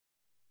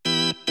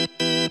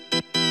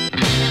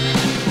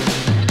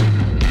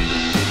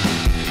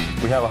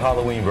have a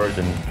Halloween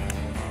version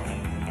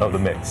of the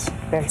mix.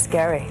 Very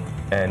scary.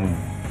 And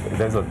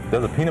there's a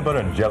peanut butter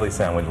and jelly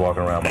sandwich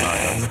walking around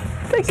behind us.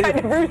 That kind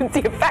of ruins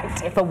the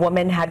effect. If a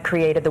woman had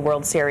created the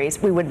World Series,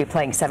 we wouldn't be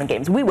playing 7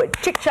 games. We would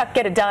chick-chuck,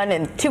 get it done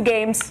in 2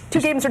 games. 2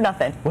 games or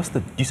nothing.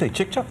 You say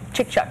chick-chuck?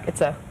 Chick-chuck,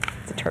 it's a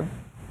term.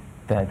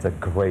 That's a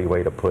great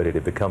way to put it.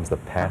 It becomes the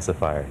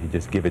pacifier. You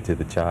just give it to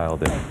the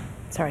child and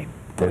Sorry.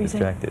 they're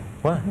distracted.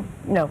 What?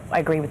 No, I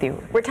agree with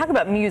you. We're talking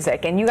about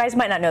music, and you guys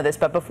might not know this,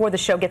 but before the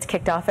show gets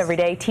kicked off every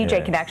day,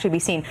 TJ can actually be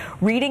seen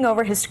reading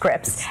over his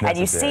scripts, and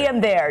you see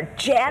him there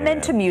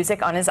jamming to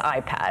music on his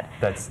iPad.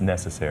 That's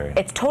necessary.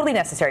 It's totally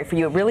necessary for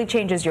you. It really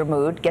changes your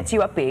mood, gets you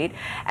upbeat,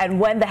 and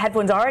when the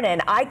headphones aren't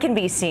in, I can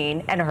be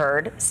seen and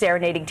heard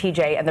serenading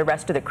TJ and the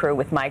rest of the crew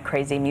with my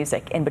crazy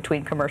music in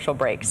between commercial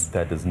breaks.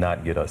 That does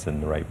not get us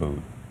in the right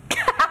mood.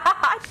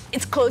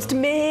 It's close to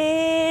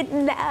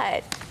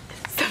midnight.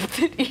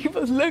 Something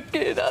evil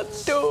looking on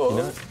the door. You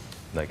know what?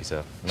 Knock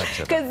yourself. Knock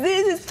yourself. Cause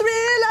this is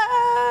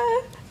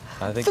Thriller.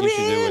 I think you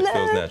should do what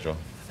feels natural.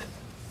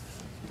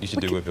 You should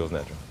do what feels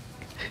natural.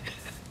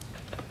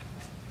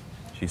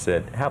 She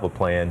said, have a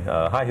plan.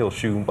 High heel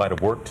shoe might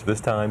have worked this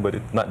time, but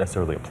it's not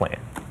necessarily a plan.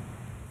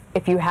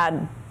 If you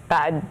had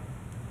bad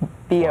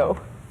BO,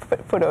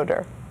 foot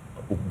odor.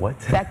 What?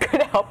 That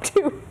could help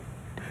too.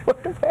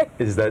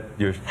 Is that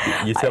you're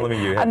telling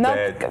me you have I'm not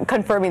bad...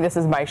 confirming this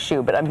is my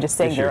shoe, but I'm just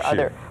saying there are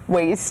other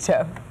ways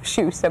to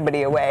shoo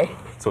somebody away.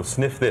 So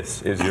sniff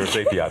this is your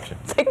safety option.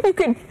 It's like you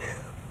can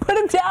put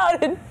him down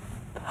and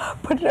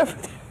put it over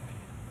there.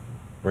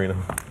 Marina.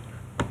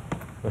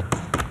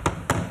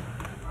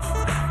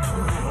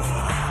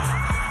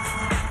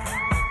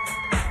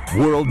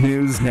 World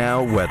News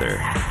Now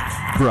weather,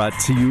 brought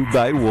to you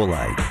by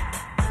Woolite.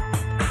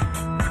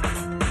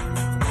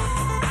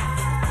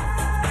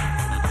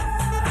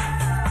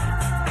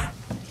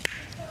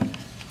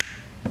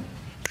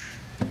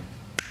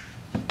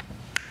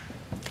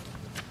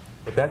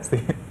 But that's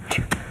the,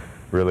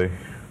 really,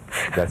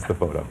 that's the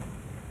photo.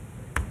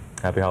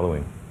 Happy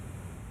Halloween.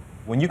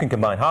 When you can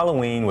combine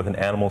Halloween with an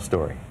animal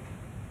story,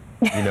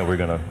 you know we're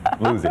gonna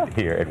lose it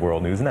here at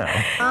World News Now.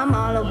 I'm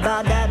all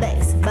about that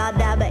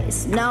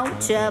bass, no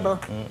trouble.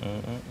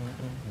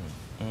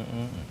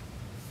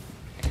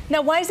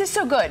 Now, why is this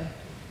so good?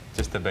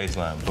 Just the bass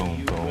line,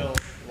 boom, boom.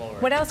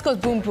 What else goes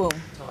boom, boom?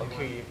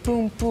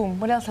 Boom, boom.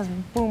 What else has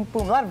boom,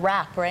 boom? A lot of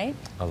rap, right?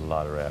 A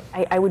lot of rap.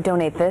 I would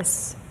donate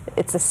this.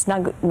 It's a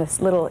snug,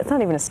 this little, it's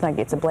not even a snuggie,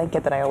 it's a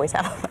blanket that I always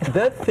have.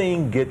 That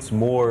thing gets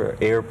more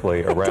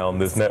airplay around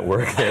this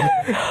network than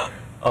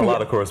a lot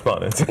of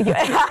correspondence.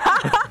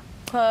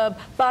 Club,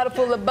 bottle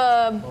full of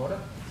bub.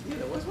 Yeah,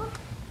 there was one.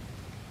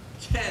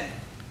 10.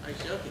 I'm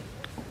joking.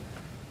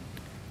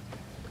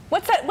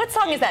 What's that? What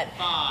song is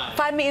that?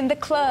 Find me in the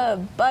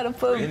club, bottle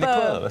full of bub. In the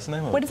club, that's the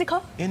name of it. What is it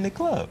called? In the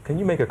club. Can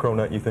you make a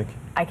cronut, you think?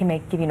 I can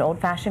give you an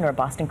old-fashioned or a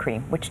Boston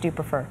cream. Which do you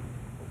prefer?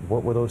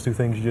 What were those 2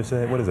 things you just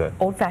said? What is that?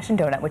 Old-fashioned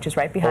donut, which is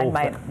right behind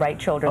my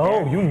right shoulder there.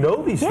 Oh, you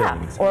know these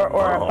things. Yeah, or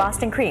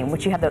Boston cream,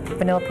 which you have the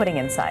vanilla pudding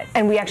inside.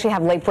 And we actually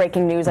have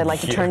late-breaking news I'd like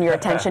to turn your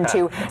attention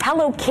to.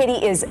 Hello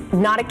Kitty is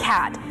not a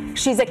cat.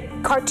 She's a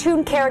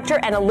cartoon character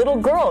and a little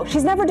girl.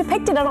 She's never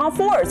depicted on all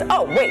 4s.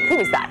 Oh, wait, who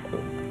is that?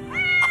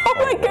 Oh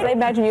my God, I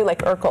imagine you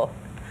like Urkel.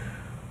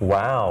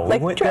 Wow.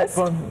 Like dressed.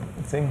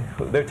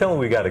 They're telling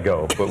me we got to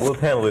go, but we'll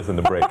handle this in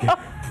the break.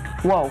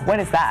 Whoa, what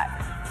is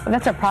that? Well,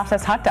 that's a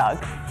processed hot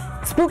dog.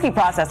 Spooky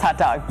processed hot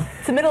dog.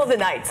 It's the middle of the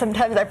night.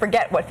 Sometimes I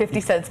forget what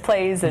 50 Cents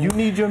plays. And you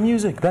need your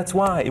music. That's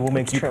why. It will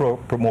make you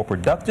more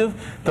productive.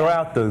 Throw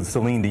out the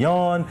Celine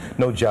Dion,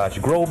 no Josh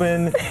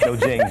Groban, no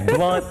James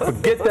Blunt.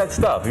 Forget that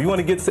stuff. If you want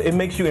to get, it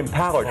makes you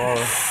empowered.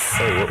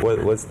 Hey,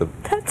 what's the...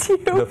 That's you.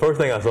 The first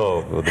thing I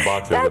saw was the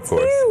boxers, That's of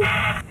course.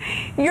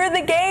 You. You're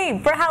the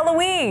game for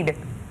Halloween.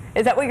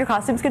 Is that what your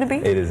costume's going to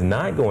be? It is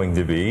not going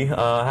to be.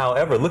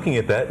 However, looking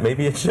at that,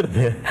 maybe it should have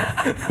been.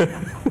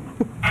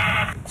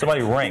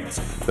 Somebody ranked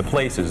the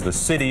places, the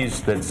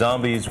cities that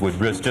zombies would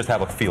just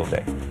have a field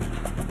day.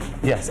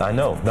 Yes, I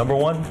know. Number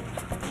 1,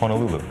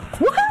 Honolulu.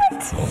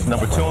 What?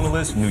 Number 2 on the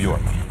list, New York.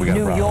 We got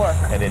New York.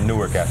 And then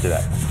Newark after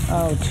that.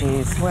 Oh,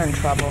 geez, we're in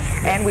trouble.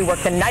 And we work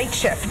the night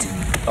shift.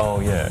 Oh,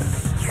 yeah.